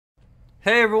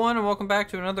Hey everyone, and welcome back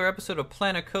to another episode of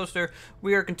Planet Coaster.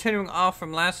 We are continuing off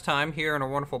from last time here in our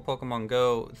wonderful Pokemon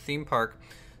Go theme park.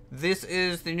 This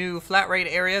is the new flat rate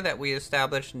area that we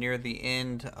established near the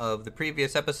end of the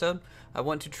previous episode. I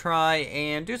want to try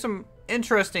and do some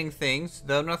interesting things,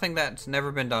 though nothing that's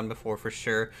never been done before for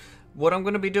sure. What I'm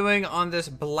going to be doing on this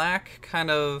black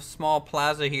kind of small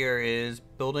plaza here is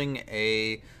building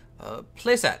a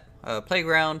playset, a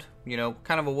playground,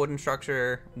 kind of a wooden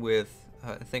structure with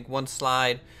I think one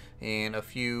slide and a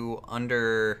few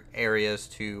under areas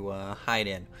to hide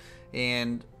in.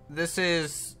 And this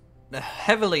is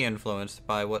heavily influenced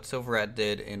by what Silverrat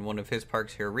did in one of his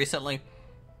parks here recently.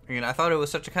 And I thought it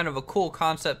was such a kind of a cool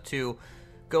concept to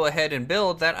go ahead and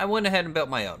build that I went ahead and built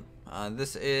my own.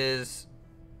 This is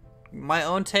my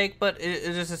own take, but it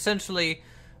is essentially,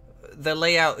 the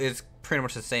layout is pretty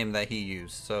much the same that he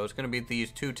used. So it's going to be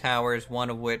these two towers, one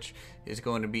of which is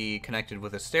going to be connected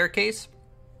with a staircase,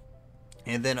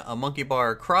 and then a monkey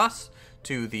bar across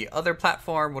to the other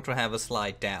platform, which will have a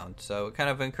slide down. So it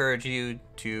kind of encourage you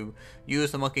to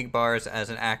use the monkey bars as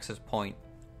an access point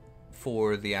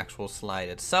for the actual slide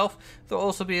itself. There'll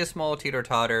also be a small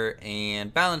teeter-totter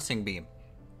and balancing beam.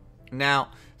 Now,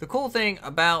 the cool thing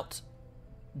about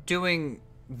doing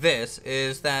this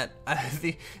is that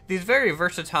these very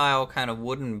versatile kind of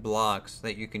wooden blocks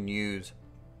that you can use,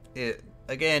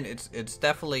 it's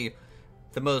definitely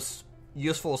the most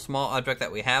useful small object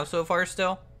that we have so far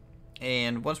still.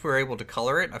 And once we're able to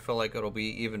color it, I feel like it'll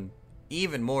be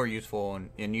even more useful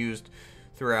and used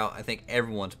throughout, I think,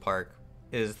 everyone's park,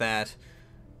 is that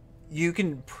you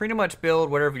can pretty much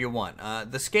build whatever you want.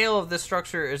 The scale of this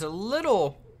structure is a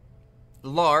little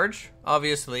large,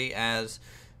 obviously, as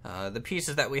the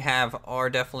pieces that we have are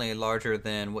definitely larger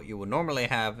than what you would normally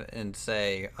have in,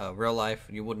 say, real life.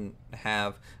 You wouldn't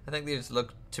have, I think these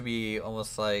look to be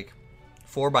almost like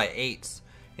 4x8s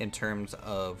in terms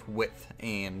of width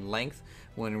and length,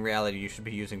 when in reality you should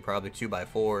be using probably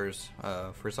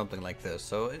 2x4s for something like this.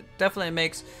 So it definitely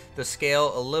makes the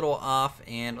scale a little off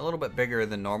and a little bit bigger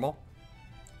than normal.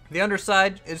 The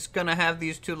underside is going to have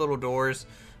these two little doors,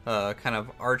 kind of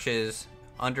arches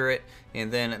under it,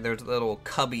 and then there's a little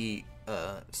cubby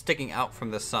sticking out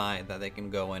from the side that they can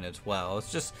go in as well.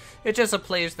 It's just a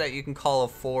place that you can call a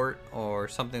fort or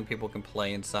something people can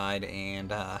play inside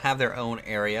and have their own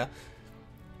area.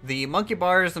 The monkey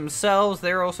bars themselves,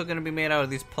 they're also going to be made out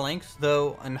of these planks,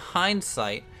 though in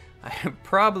hindsight I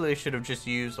probably should have just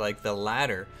used like the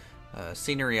ladder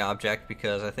scenery object,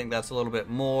 because I think that's a little bit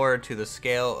more to the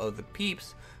scale of the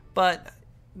peeps, but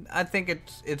I think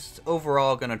it's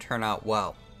overall going to turn out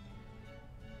well.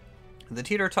 The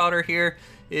teeter-totter here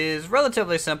is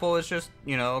relatively simple. It's just,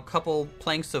 a couple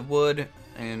planks of wood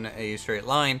in a straight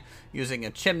line, using a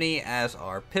chimney as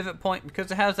our pivot point,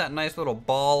 because it has that nice little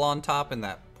ball on top and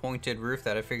that pointed roof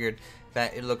that I figured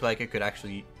that it looked like it could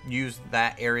actually use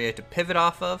that area to pivot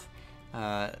off of.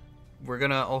 We're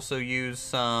going to also use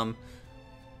some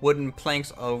wooden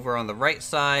planks over on the right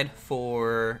side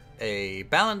for a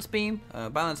balance beam.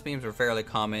 Balance beams are fairly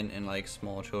common in like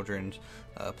small children's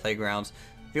playgrounds.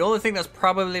 The only thing that's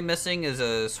probably missing is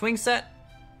a swing set.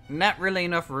 Not really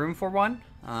enough room for one.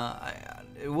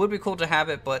 It would be cool to have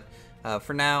it, but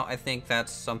for now I think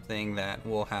that's something that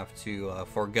we'll have to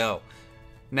forego.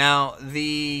 Now,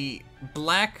 the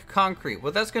black concrete,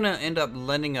 what that's going to end up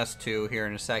lending us to here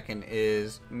in a second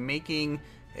is making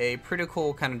a pretty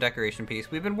cool kind of decoration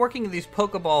piece. We've been working these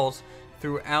Pokeballs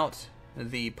throughout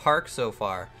the park so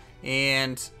far,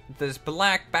 and this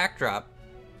black backdrop,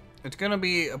 it's going to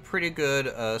be a pretty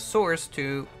good source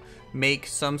to make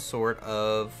some sort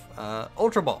of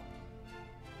Ultra Ball.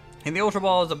 And the Ultra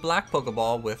Ball is a black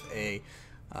Pokeball with a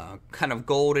kind of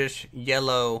goldish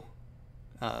yellow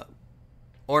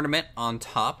ornament on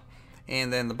top,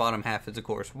 and then the bottom half is of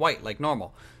course white like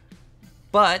normal.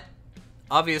 But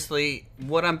obviously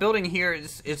what I'm building here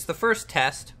is it's the first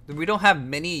test. We don't have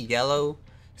many yellow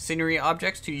scenery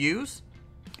objects to use,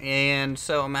 and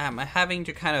so I'm having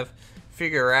to kind of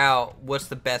figure out what's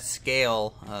the best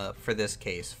scale for this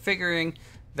case, figuring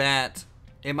that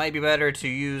it might be better to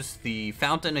use the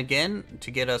fountain again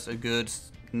to get us a good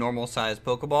normal sized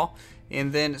Pokeball,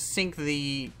 and then sink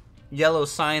the yellow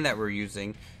sign that we're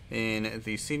using in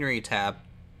the scenery tab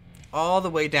all the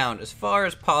way down as far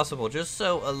as possible, just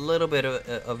so a little bit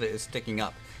of it is sticking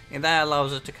up, and that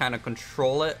allows us to kind of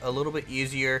control it a little bit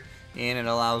easier, and it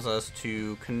allows us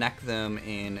to connect them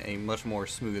in a much more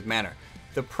smooth manner.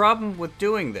 The problem with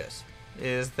doing this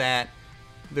is that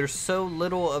there's so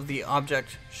little of the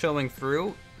object showing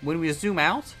through. When we zoom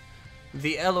out,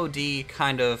 the LOD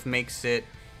kind of makes it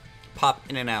pop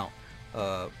in and out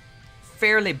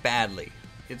fairly badly.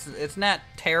 it's not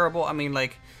terrible. I mean,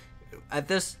 like, at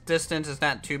this distance, it's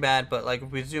not too bad, but like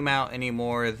if we zoom out any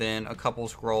more than a couple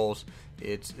scrolls,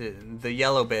 the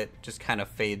yellow bit just kind of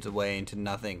fades away into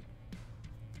nothing,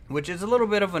 which is a little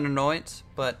bit of an annoyance.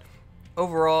 But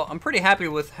overall, I'm pretty happy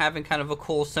with having kind of a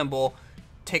cool symbol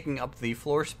taking up the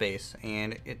floor space,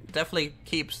 and it definitely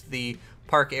keeps the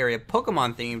park area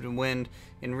Pokemon themed, when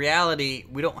in reality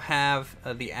we don't have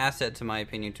the assets, in my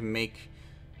opinion, to make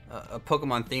a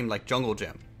Pokemon theme like Jungle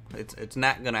Gym. It's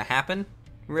not gonna happen,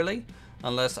 really,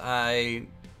 unless I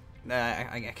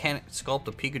can't sculpt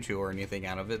a Pikachu or anything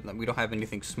out of it. We don't have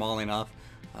anything small enough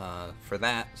for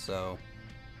that, so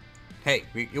hey,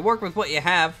 you work with what you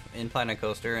have in Planet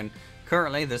Coaster, and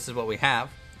currently this is what we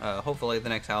have. Hopefully the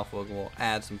next alpha will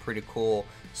add some pretty cool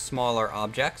smaller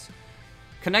objects.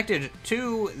 Connected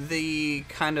to the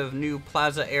kind of new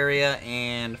plaza area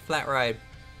and flat ride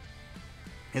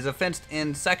is a fenced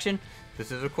in section.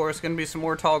 This is of course going to be some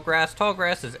more tall grass. Tall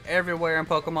grass is everywhere in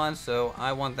Pokemon, so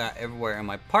I want that everywhere in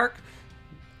my park.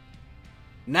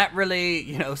 Not really,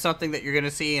 you know, something that you're going to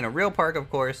see in a real park,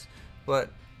 of course, but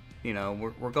you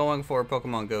know, we're going for a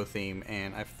Pokemon Go theme,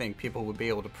 and I think people would be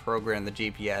able to program the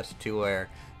GPS to where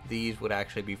these would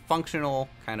actually be functional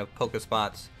kind of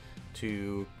Pokespots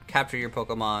to capture your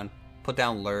Pokemon, put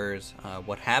down lures,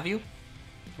 what have you.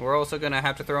 We're also going to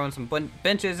have to throw in some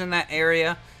benches in that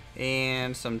area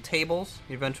and some tables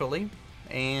eventually,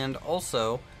 and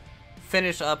also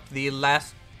finish up the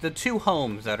two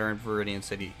homes that are in Viridian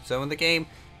City. So in the game,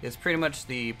 it's pretty much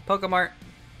the Pokemart,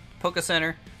 Poke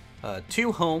Center,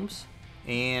 2 homes,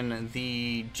 and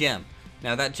the gym.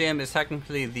 Now that gym is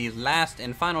technically the last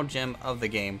and final gym of the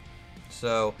game,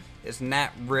 so it's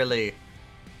not really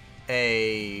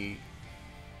a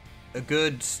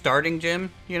good starting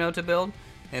gym, you know, to build.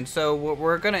 And so what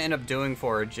we're going to end up doing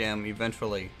for our gym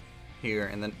eventually here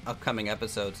in the upcoming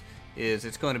episodes is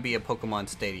it's going to be a Pokemon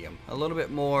Stadium. A little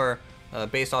bit more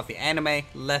based off the anime,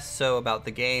 less so about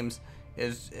the games.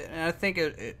 And I think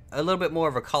a little bit more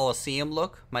of a Coliseum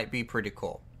look might be pretty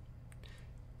cool.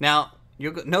 Now,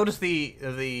 you'll notice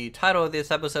the title of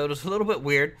this episode is a little bit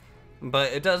weird,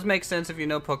 but it does make sense if you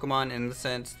know Pokemon, in the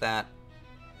sense that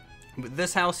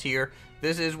this house here,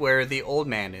 this is where the old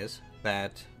man is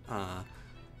that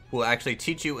will actually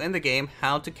teach you in the game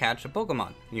how to catch a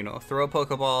Pokemon. You know, throw a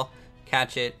Pokeball,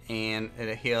 catch it, and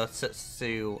he'll assist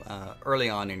you early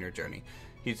on in your journey.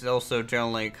 He's also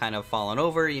generally kind of fallen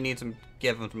over. You need to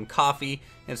give him some coffee.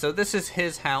 And so this is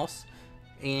his house.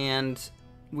 And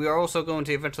we are also going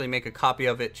to eventually make a copy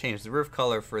of it, change the roof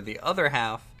color for the other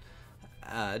half.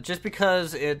 Just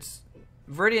because it's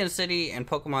Viridian City and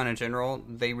Pokemon in general,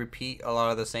 they repeat a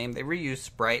lot of the same. They reuse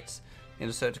sprites.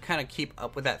 And so to kind of keep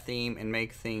up with that theme and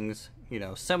make things, you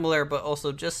know, similar but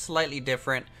also just slightly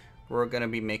different, we're going to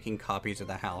be making copies of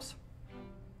the house.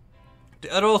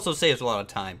 It also saves a lot of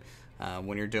time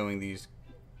when you're doing these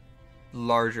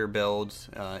larger builds,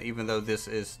 even though this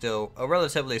is still a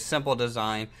relatively simple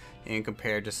design in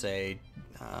compared to, say,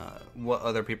 what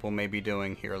other people may be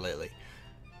doing here lately.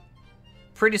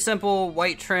 Pretty simple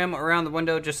white trim around the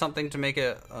window, just something to make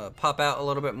it pop out a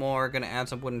little bit more. Gonna add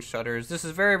some wooden shutters. This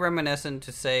is very reminiscent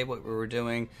to, say, what we were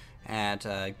doing at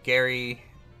Gary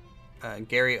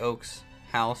Oak's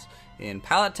house in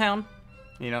Pallet Town.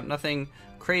 You know, nothing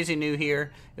crazy new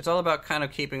here. It's all about kind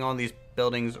of keeping all these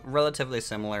buildings relatively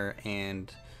similar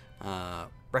and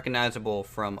recognizable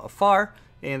from afar.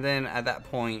 And then at that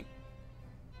point,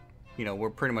 you know, we're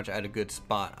pretty much at a good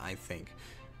spot, I think.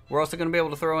 We're also going to be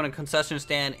able to throw in a concession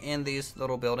stand in these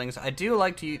little buildings. I do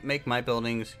like to make my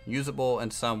buildings usable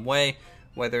in some way,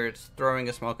 whether it's throwing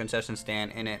a small concession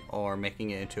stand in it or making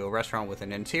it into a restaurant with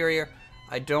an interior.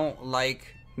 I don't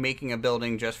like making a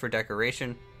building just for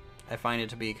decoration. I find it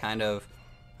to be kind of,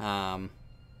 I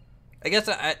guess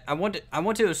I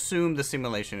want to assume the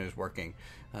simulation is working.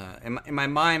 In my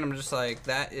mind, I'm just like,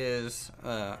 that is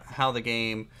how the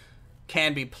game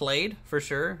can be played, for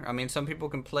sure. I mean, some people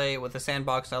can play with a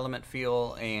sandbox element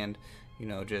feel and, you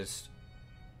know, just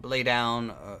lay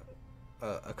down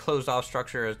a closed off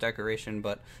structure as decoration.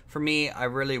 But for me, I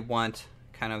really want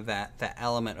kind of that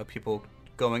element of people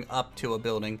going up to a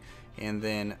building and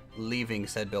then leaving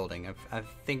said building. I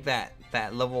think that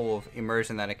level of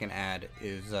immersion that it can add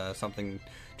is something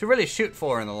to really shoot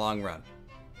for in the long run.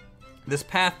 This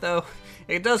path, though,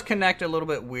 it does connect a little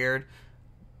bit weird,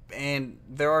 and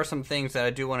there are some things that I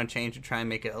do want to change to try and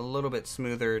make it a little bit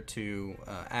smoother to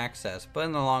access. But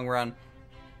in the long run,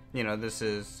 you know, this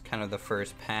is kind of the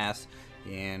first pass,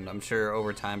 and I'm sure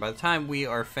over time, by the time we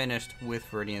are finished with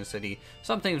Viridian City,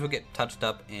 some things will get touched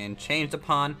up and changed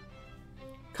upon.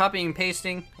 Copying and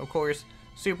pasting, of course,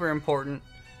 super important.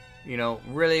 you know,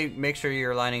 really make sure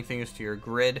you're aligning things to your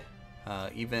grid.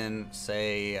 Even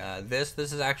say this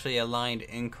is actually aligned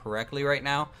incorrectly right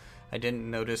now. I didn't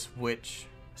notice which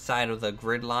side of the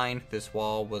grid line this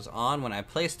wall was on when I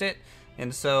placed it,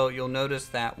 and so you'll notice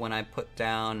that when I put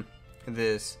down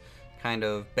this kind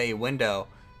of bay window,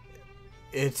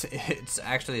 it's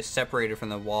actually separated from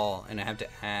the wall, and I have to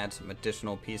add some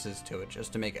additional pieces to it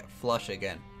just to make it flush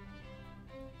again.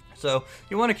 So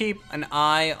you want to keep an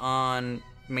eye on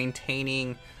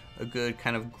maintaining a good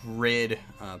kind of grid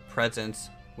presence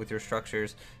with your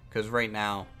structures, because right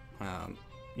now,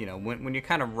 you know, when you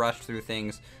kind of rush through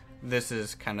things, this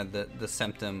is kind of the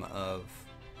symptom of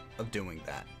doing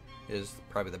that. Is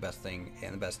probably the best thing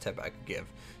and the best tip I could give.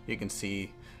 You can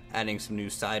see adding some new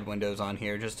side windows on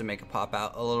here just to make it pop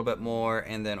out a little bit more,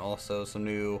 and then also some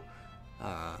new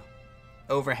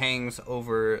overhangs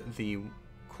over the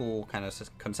cool kind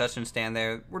of concession stand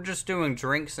there. We're just doing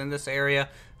drinks in this area.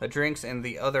 Drinks in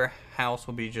the other house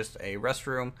will be just a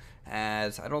restroom,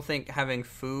 as I don't think having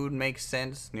food makes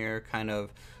sense near kind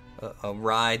of a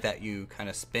ride that you kind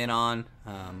of spin on,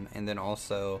 and then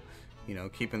also, you know,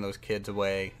 keeping those kids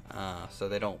away so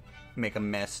they don't make a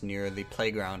mess near the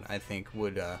playground, I think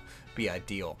would be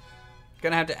ideal.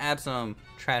 Gonna have to add some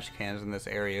trash cans in this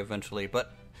area eventually,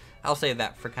 but I'll save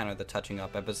that for kind of the touching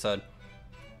up episode.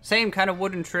 Same kind of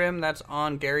wooden trim that's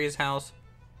on Gary's house,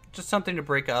 just something to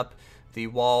break up the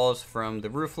walls from the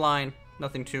roof line,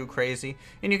 nothing too crazy.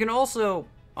 And you can also,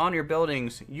 on your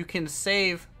buildings, you can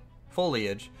save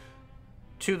foliage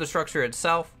to the structure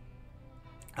itself.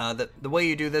 The way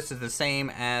you do this is the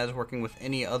same as working with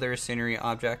any other scenery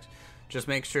object. Just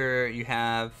make sure you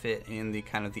have it in the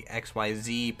kind of the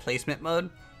XYZ placement mode,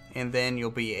 and then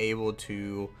you'll be able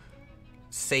to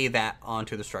save that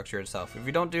onto the structure itself. If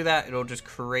you don't do that, it'll just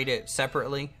create it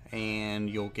separately, and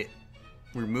you'll get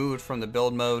removed from the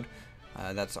build mode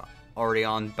that's already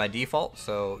on by default.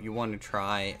 So you want to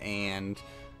try and,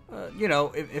 you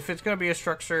know, if it's going to be a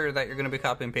structure that you're going to be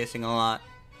copy and pasting a lot,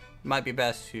 it might be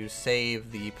best to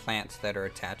save the plants that are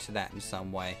attached to that in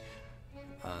some way.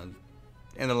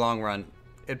 In the long run,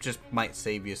 it just might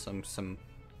save you some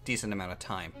decent amount of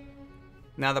time.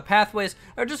 Now the pathways,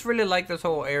 I just really like this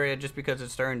whole area just because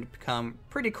it's starting to become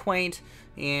pretty quaint,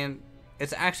 and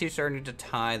it's actually starting to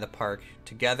tie the park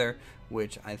together,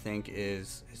 which I think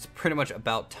is pretty much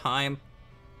about time.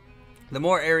 The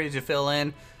more areas you fill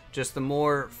in, just the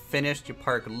more finished your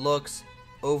park looks.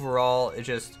 Overall, it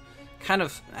just kind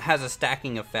of has a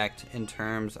stacking effect in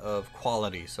terms of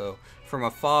quality. So from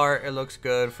afar it looks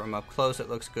good, from up close it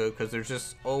looks good, because there's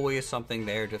just always something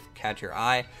there to catch your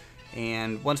eye.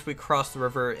 And once we cross the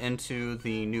river into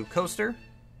the new coaster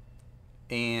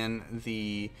and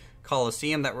the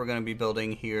Coliseum that we're going to be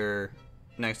building here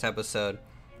next episode,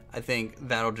 I think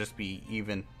that'll just be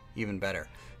even better.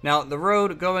 Now the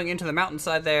road going into the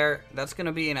mountainside there, that's going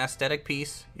to be an aesthetic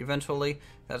piece eventually.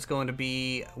 That's going to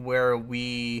be where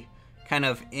we kind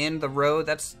of end the road.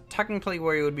 That's technically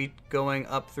where you would be going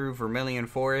up through Vermilion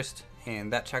Forest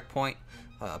and that checkpoint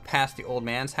past the old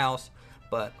man's house.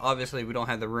 But obviously we don't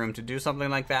have the room to do something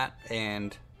like that,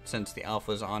 and since the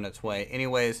alpha's on its way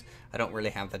anyways, I don't really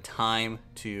have the time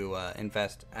to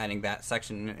invest adding that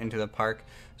section into the park.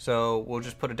 So we'll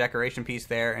just put a decoration piece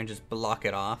there and just block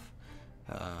it off.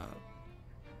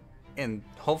 And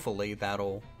hopefully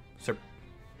that'll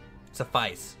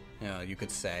suffice, you know, you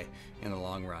could say, in the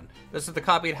long run. This is the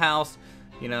copied house,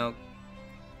 you know,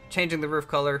 changing the roof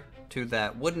color to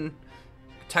that wooden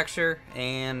texture,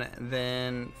 and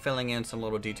then filling in some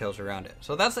little details around it.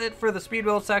 So that's it for the speed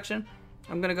build section.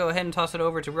 I'm gonna go ahead and toss it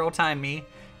over to real time me,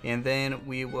 and then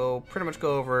we will pretty much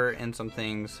go over in some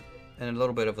things in a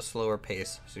little bit of a slower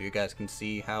pace so you guys can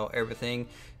see how everything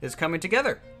is coming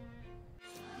together.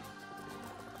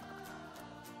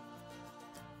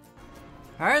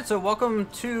 Alright, so welcome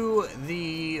to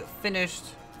the finished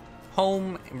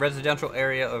home residential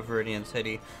area of Viridian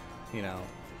City. You know,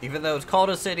 even though it's called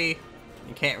a city,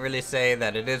 you can't really say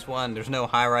that it is one. There's no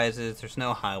high-rises, there's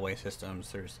no highway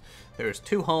systems. There's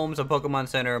 2 homes, a Pokemon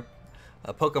Center,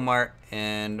 a Pokemart,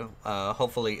 and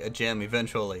hopefully a gym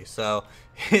eventually. So,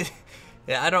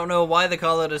 yeah, I don't know why they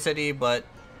call it a city, but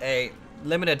hey,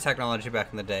 limited technology back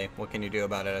in the day. What can you do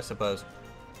about it, I suppose?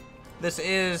 This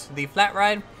is the flat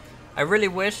ride. I really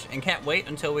wish and can't wait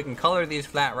until we can color these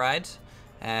flat rides,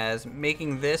 as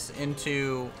making this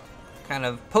into kind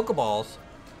of Pokeballs,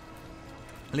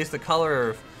 at least the color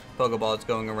of Pokeballs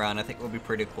going around, I think would be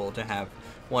pretty cool to have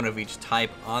one of each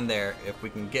type on there. If we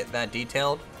can get that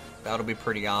detailed, that'll be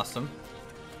pretty awesome.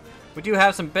 We do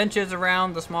have some benches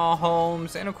around the small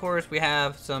homes, and of course we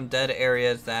have some dead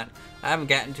areas that I haven't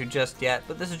gotten to just yet,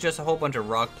 but this is just a whole bunch of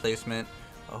rock placement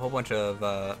a whole bunch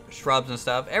of shrubs and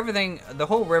stuff. Everything, the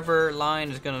whole river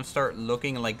line is going to start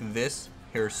looking like this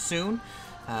here soon,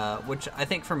 which I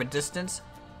think from a distance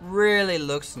really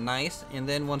looks nice. And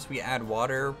then once we add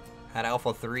water at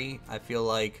Alpha 3, I feel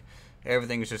like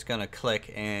everything's just going to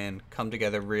click and come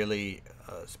together really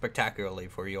spectacularly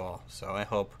for you all. So I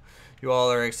hope you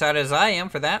all are excited as I am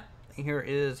for that. Here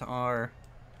is our...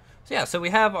 So yeah, so we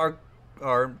have our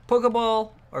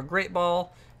Pokeball, our Great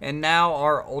Ball, and now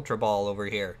our Ultra Ball over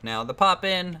here. Now the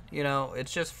pop-in, you know,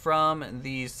 it's just from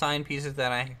the sign pieces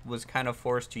that I was kind of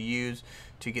forced to use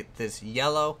to get this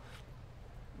yellow.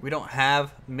 We don't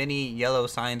have many yellow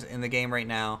signs in the game right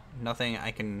now. Nothing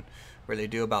I can really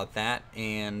do about that.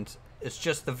 And it's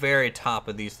just the very top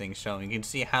of these things showing. You can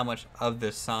see how much of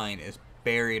this sign is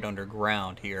buried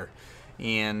underground here.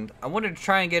 And I wanted to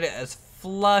try and get it as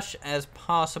flush as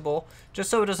possible, just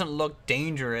so it doesn't look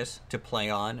dangerous to play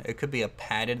on. It could be a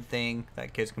padded thing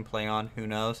that kids can play on, who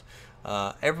knows.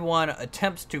 Everyone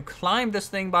attempts to climb this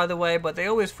thing, by the way, but they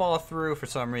always fall through for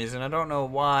some reason. I don't know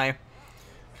why.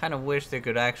 Kind of wish they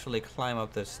could actually climb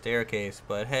up this staircase,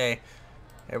 but hey,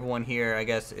 everyone here, I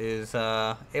guess, is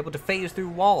able to phase through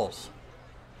walls.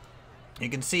 You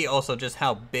can see also just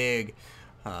how big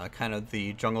kind of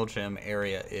the jungle gym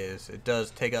area is. It does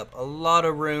take up a lot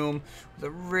of room with a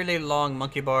really long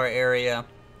monkey bar area,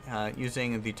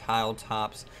 using the tile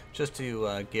tops just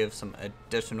to give some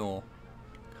additional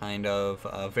kind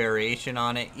of variation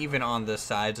on it, even on the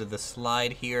sides of the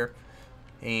slide here.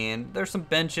 And there's some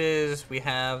benches. We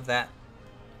have that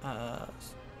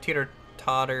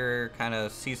teeter-totter kind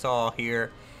of seesaw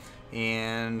here,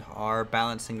 and our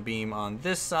balancing beam on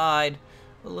this side.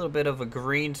 A little bit of a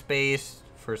green space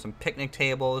for some picnic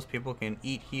tables. People can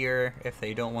eat here if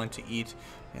they don't want to eat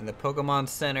in the Pokemon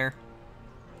Center.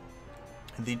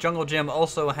 The jungle gym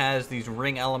also has these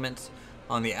ring elements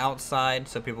on the outside,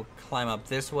 so people can climb up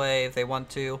this way if they want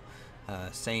to.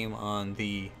 Same on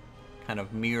the kind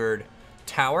of mirrored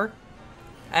tower.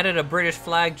 Added a British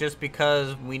flag just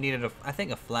because we needed I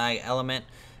think a flag element.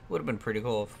 Would have been pretty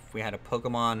cool if we had a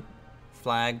Pokemon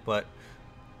flag, but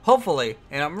hopefully,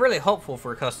 and I'm really hopeful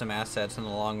for custom assets in the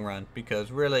long run,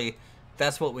 because really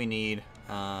that's what we need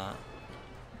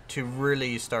to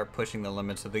really start pushing the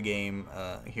limits of the game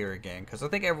here again, because I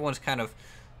think everyone's kind of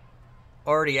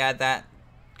already at that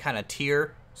kind of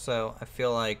tier. So I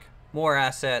feel like more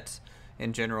assets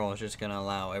in general is just going to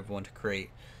allow everyone to create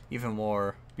even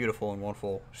more beautiful and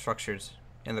wonderful structures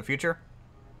in the future.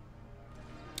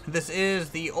 This is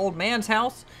the old man's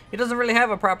house. He doesn't really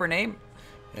have a proper name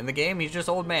in the game. He's just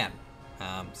old man.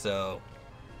 So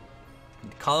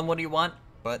call him what you want,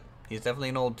 but he's definitely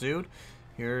an old dude.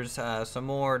 Here's some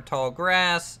more tall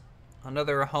grass.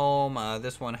 Another home.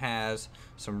 This one has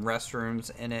some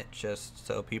restrooms in it, just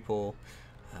so people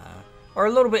are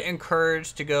a little bit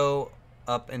encouraged to go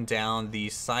up and down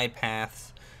these side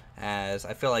paths, as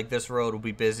I feel like this road will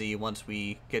be busy once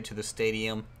we get to the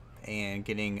stadium and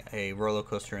getting a roller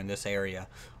coaster in this area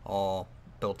all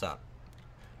built up.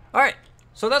 Alright,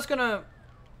 so that's gonna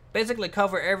basically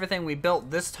cover everything we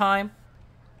built this time.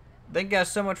 Thank you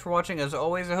guys so much for watching. As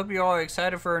always, I hope you all are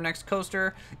excited for our next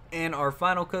coaster and our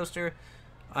final coaster.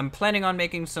 I'm planning on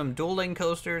making some dueling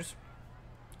coasters.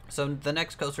 So the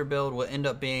next coaster build will end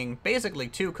up being basically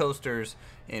 2 coasters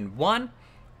in one.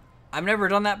 I've never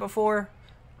done that before.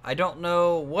 I don't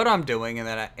know what I'm doing in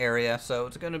that area, so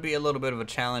it's going to be a little bit of a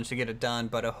challenge to get it done,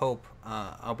 but I hope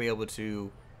I'll be able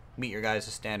to meet your guys'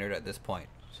 standard at this point.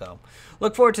 So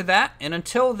look forward to that, and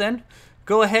until then,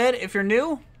 go ahead, if you're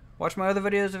new, watch my other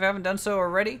videos if you haven't done so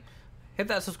already. Hit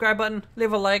that subscribe button,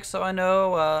 leave a like so I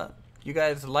know you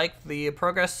guys like the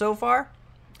progress so far.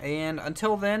 And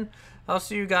until then, I'll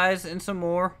see you guys in some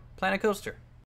more Planet Coaster.